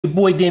Your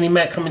boy Danny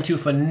Mac coming to you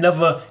for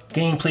another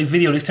gameplay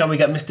video. This time we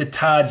got Mr.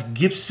 Taj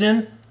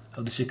Gibson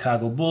of the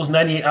Chicago Bulls.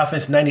 98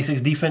 offense,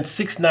 96 defense,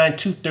 6'9",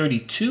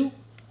 232.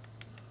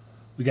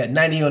 We got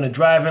 90 on the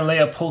driving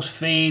layup, post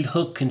fade,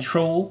 hook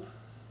control.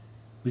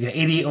 We got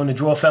 88 on the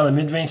draw foul and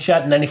mid-range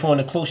shot, 94 on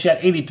the close shot,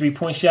 83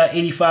 point shot,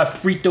 85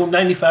 free throw,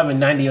 95 and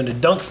 90 on the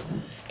dunks,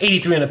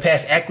 83 on the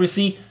pass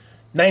accuracy,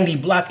 90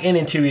 block and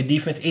interior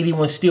defense,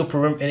 81 steal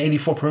perimeter and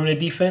 84 perimeter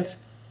defense,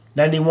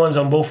 91s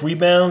on both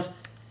rebounds.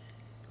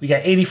 We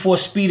got 84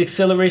 speed,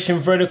 acceleration,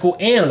 vertical,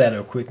 and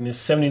lateral quickness,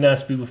 79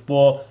 speed with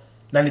ball,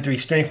 93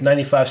 strength,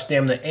 95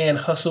 stamina and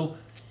hustle,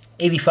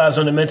 85s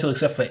on the mental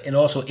except for, and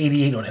also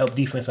 88 on help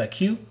defense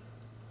IQ,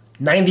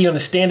 90 on the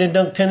standing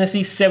dunk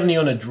tendency, 70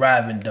 on the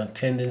driving dunk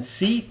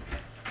tendency.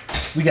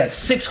 We got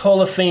 6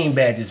 Hall of Fame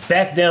badges: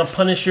 back down,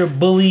 punisher,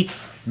 bully,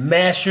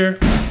 masher,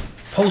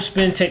 post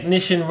spin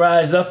technician,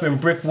 rise up,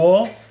 and brick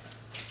wall.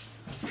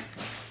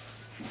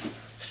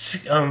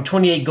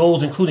 28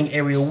 goals, including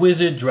aerial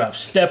wizard, drop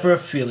stepper,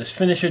 fearless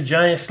finisher,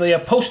 giant slayer,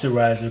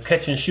 posterizer,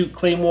 catch and shoot,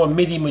 claymore,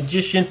 midi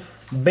magician,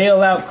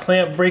 bailout,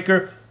 clamp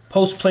breaker,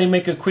 post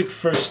playmaker, quick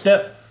first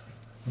step,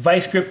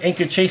 vice grip,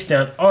 anchor, chase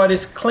down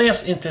artist,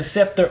 clamps,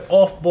 interceptor,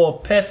 off ball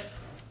pest,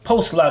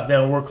 post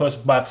lockdown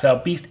workhorse, box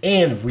out beast,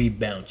 and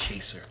rebound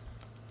chaser.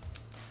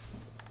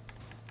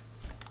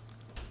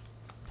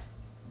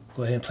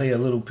 Go ahead and play a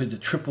little bit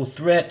of triple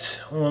threat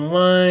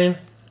online,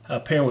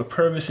 pairing with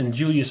Purvis and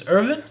Julius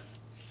Erving.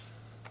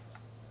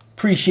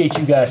 Appreciate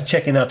you guys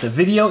checking out the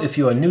video. If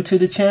you are new to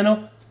the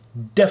channel,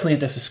 definitely hit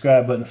that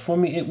subscribe button for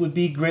me. It would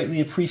be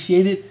greatly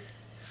appreciated.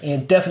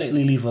 And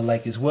definitely leave a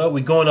like as well.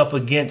 We're going up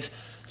against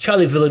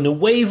Charlie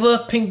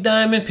Villanueva, Pink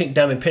Diamond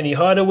Penny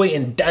Hardaway,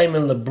 and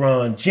Diamond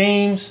LeBron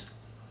James.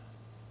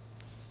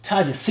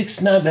 Taj is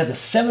 6'9", but has a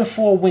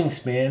 7'4"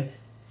 wingspan.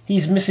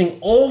 He's missing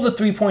all the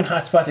three-point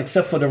hotspots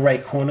except for the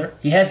right corner.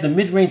 He has the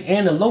mid-range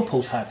and the low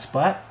post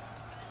hotspot.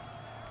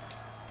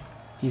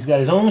 He's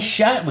got his own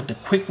shot with the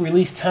quick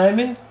release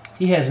timing.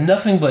 He has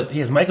nothing but, he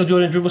has Michael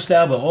Jordan dribble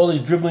style, but all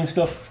his dribbling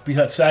stuff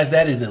besides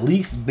that is at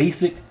least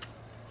basic.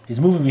 His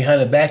moving behind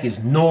the back is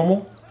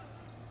normal,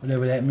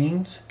 whatever that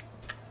means.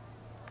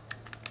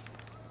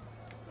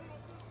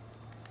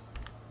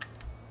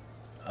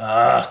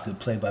 Good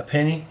play by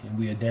Penny, and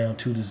we are down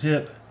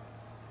 2-0.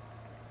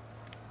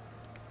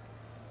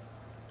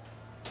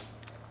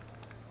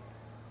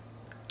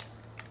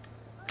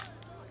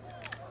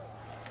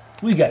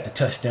 We got the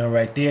touchdown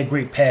right there.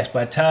 Great pass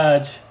by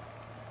Taj.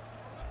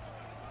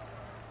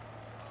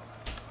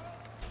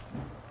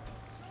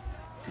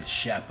 Good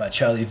shot by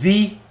Charlie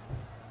V.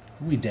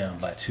 We down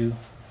by 2.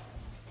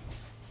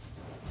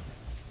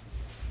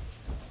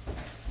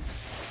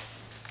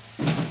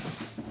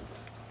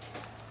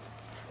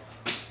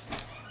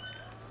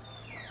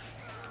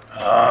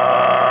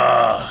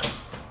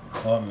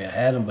 Caught me. I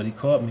had him, but he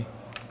caught me.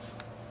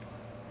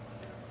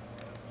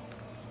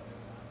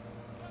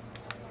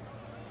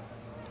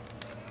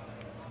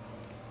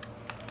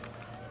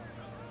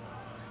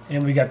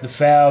 And we got the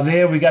foul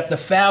there. We got the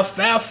foul.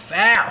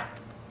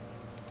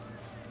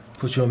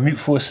 Put you on mute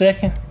for a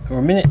second, or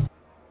a minute.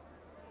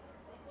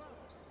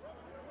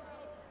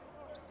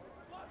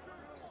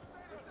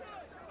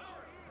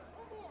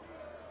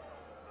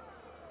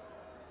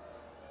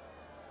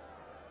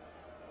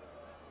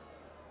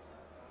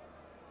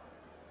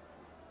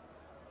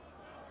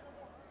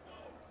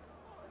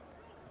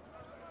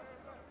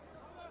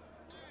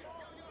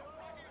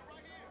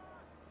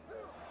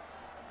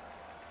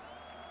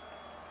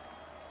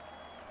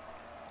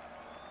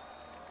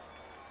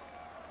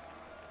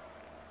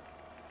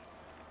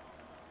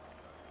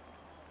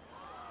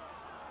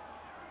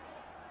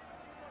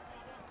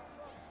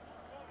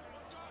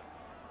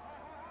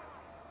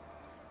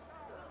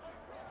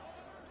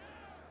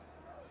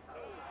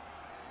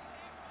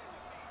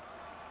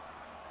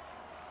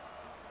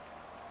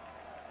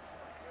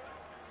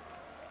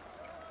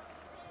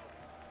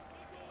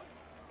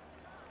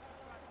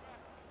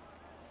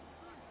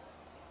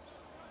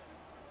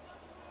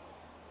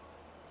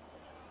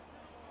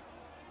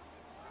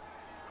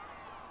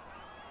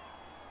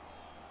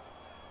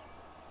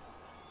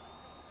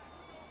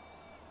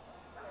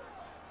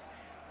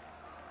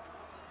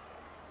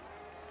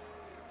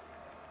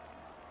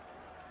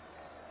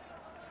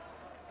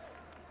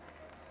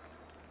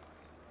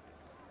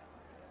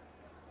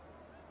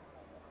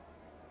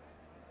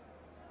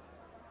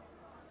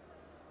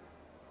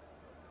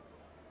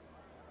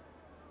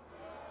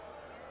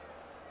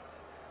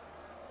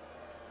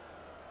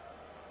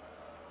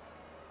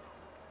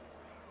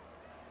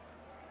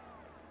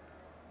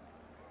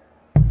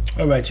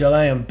 All right, y'all,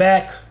 I am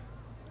back.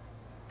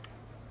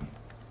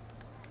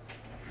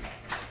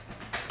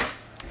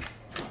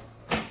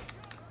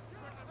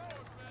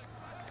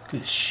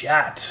 Good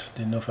shot.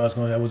 Didn't know if I was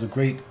going to, that was a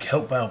great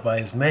help out by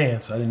his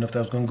man, so I didn't know if that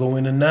was going to go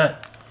in or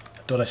not.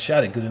 I thought I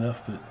shot it good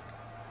enough, but.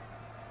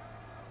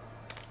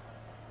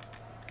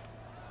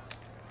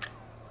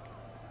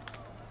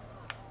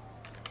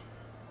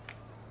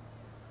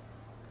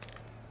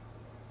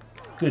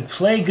 Good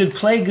play, good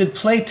play, good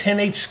play.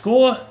 10-8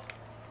 score.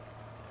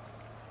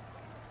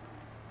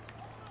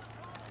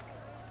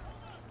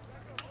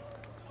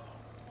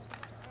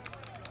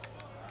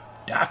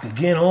 Doc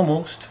again,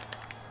 almost.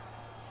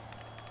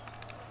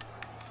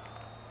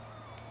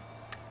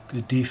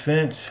 Good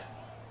defense.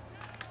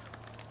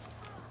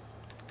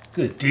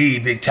 Good D,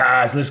 Big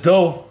Taj. Let's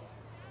go.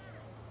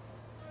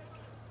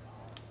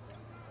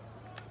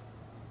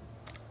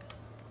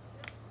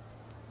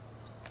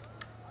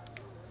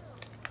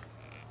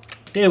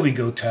 There we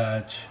go,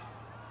 Taj.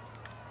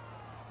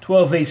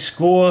 12-8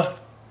 score.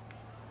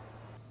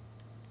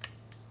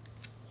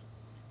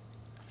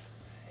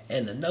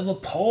 And another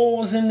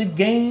pause in the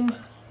game.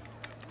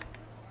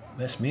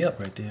 Messed me up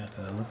right there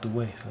because I looked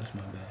away, so that's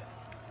my bad.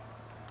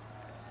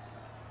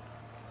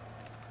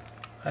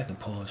 I can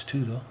pause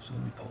too, though, so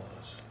let me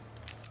pause.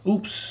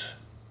 Oops.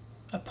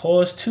 I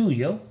paused too,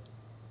 yo.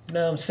 You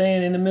know what I'm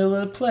saying? In the middle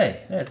of the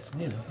play. That's,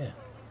 you know, yeah.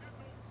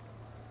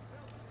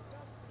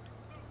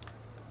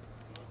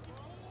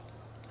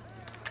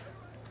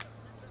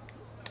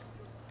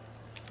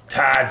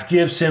 Taj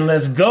Gibson,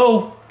 let's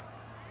go.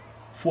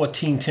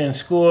 14-10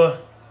 score.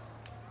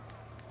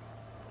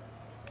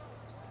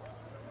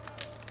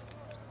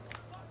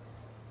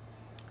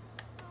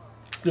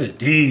 Good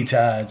D,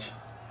 Taj.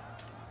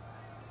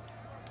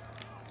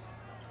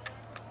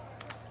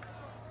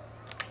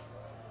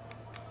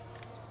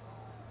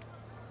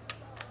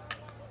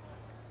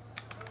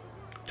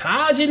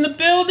 Taj in the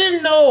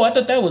building? No, I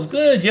thought that was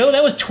good, yo.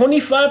 That was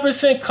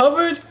 25%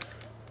 covered?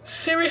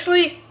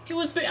 Seriously? He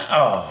was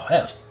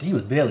he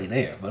was barely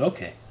there, but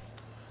okay.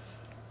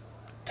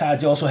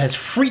 Taj also has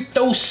free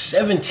throw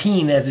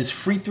 17 as his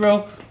free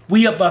throw.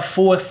 We up by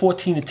 4,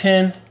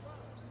 14-10.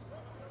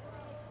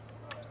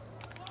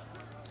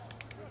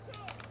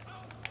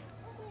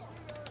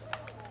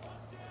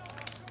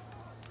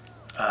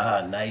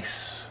 Ah,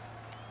 nice.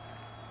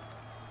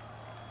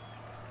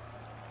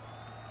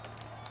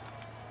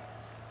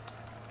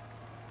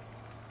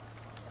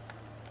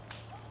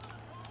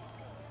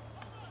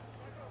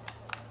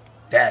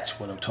 That's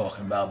what I'm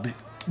talking about.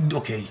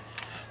 Okay,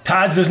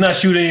 Taj does not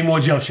shoot any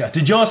more jump shots.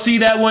 Did y'all see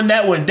that one?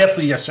 That one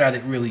definitely just shot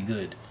it really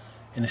good.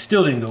 And it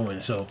still didn't go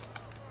in, so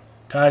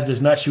Taj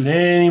does not shoot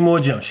any more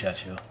jump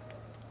shots, yo.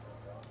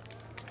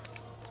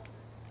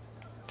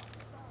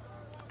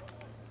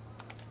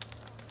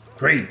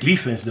 Great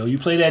defense, though. You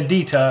play that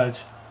D, Taj.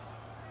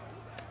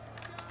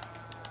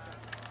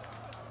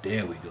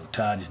 There we go.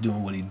 Taj is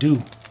doing what he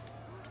do.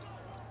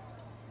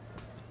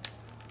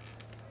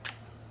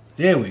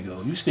 There we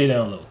go. You stay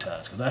down low,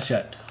 Taj, because I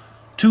shot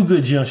 2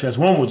 good jump shots.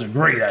 One was a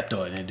great, I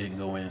thought, and it didn't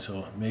go in.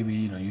 So maybe,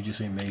 you know, you just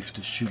ain't made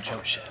to shoot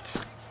jump shots.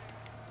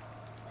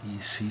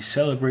 He's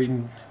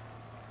celebrating,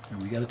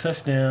 and we got a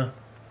touchdown.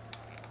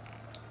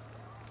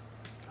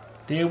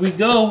 There we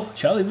go.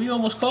 Charlie, we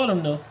almost caught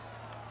him, though.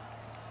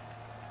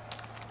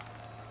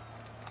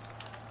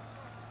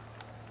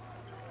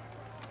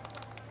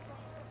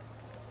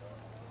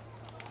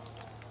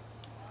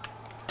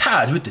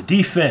 Taj with the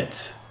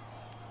defense.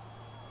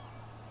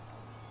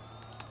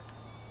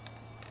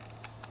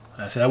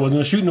 I said I wasn't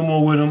going to shoot no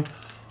more with him.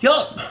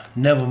 Yup.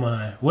 Never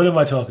mind. What am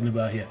I talking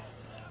about here?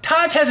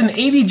 Taj has an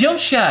 80 jump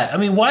shot. I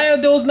mean, why are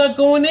those not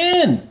going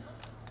in?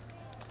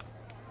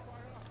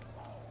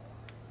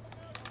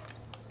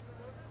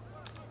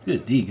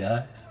 Good D,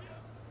 guys.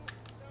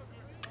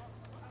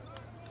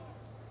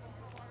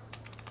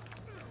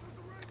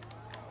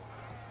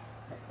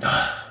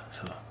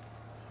 So.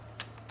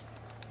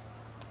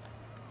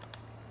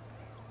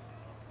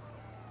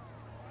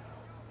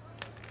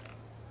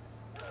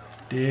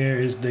 There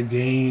is the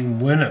game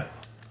winner.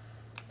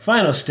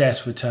 Final stats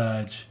for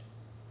Taj.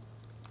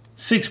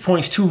 6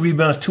 points, 2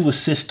 rebounds, 2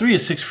 assists, 3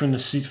 of 6 from the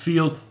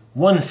field,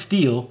 1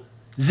 steal,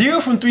 0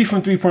 from 3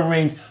 from three-point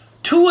range.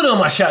 2 of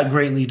them I shot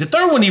greatly. The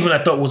third one even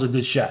I thought was a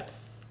good shot.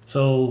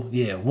 So,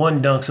 yeah,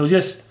 1 dunk. So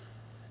just,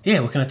 yeah,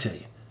 what can I tell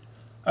you?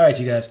 All right,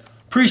 you guys.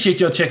 Appreciate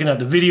y'all checking out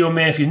the video,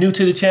 man. If you're new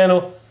to the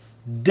channel,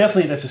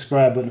 definitely hit that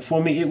subscribe button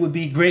for me. It would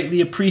be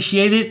greatly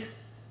appreciated.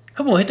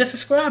 Come on, hit that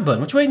subscribe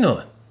button. What you waiting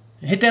on?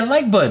 And hit that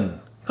like button.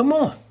 Come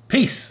on.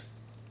 Peace.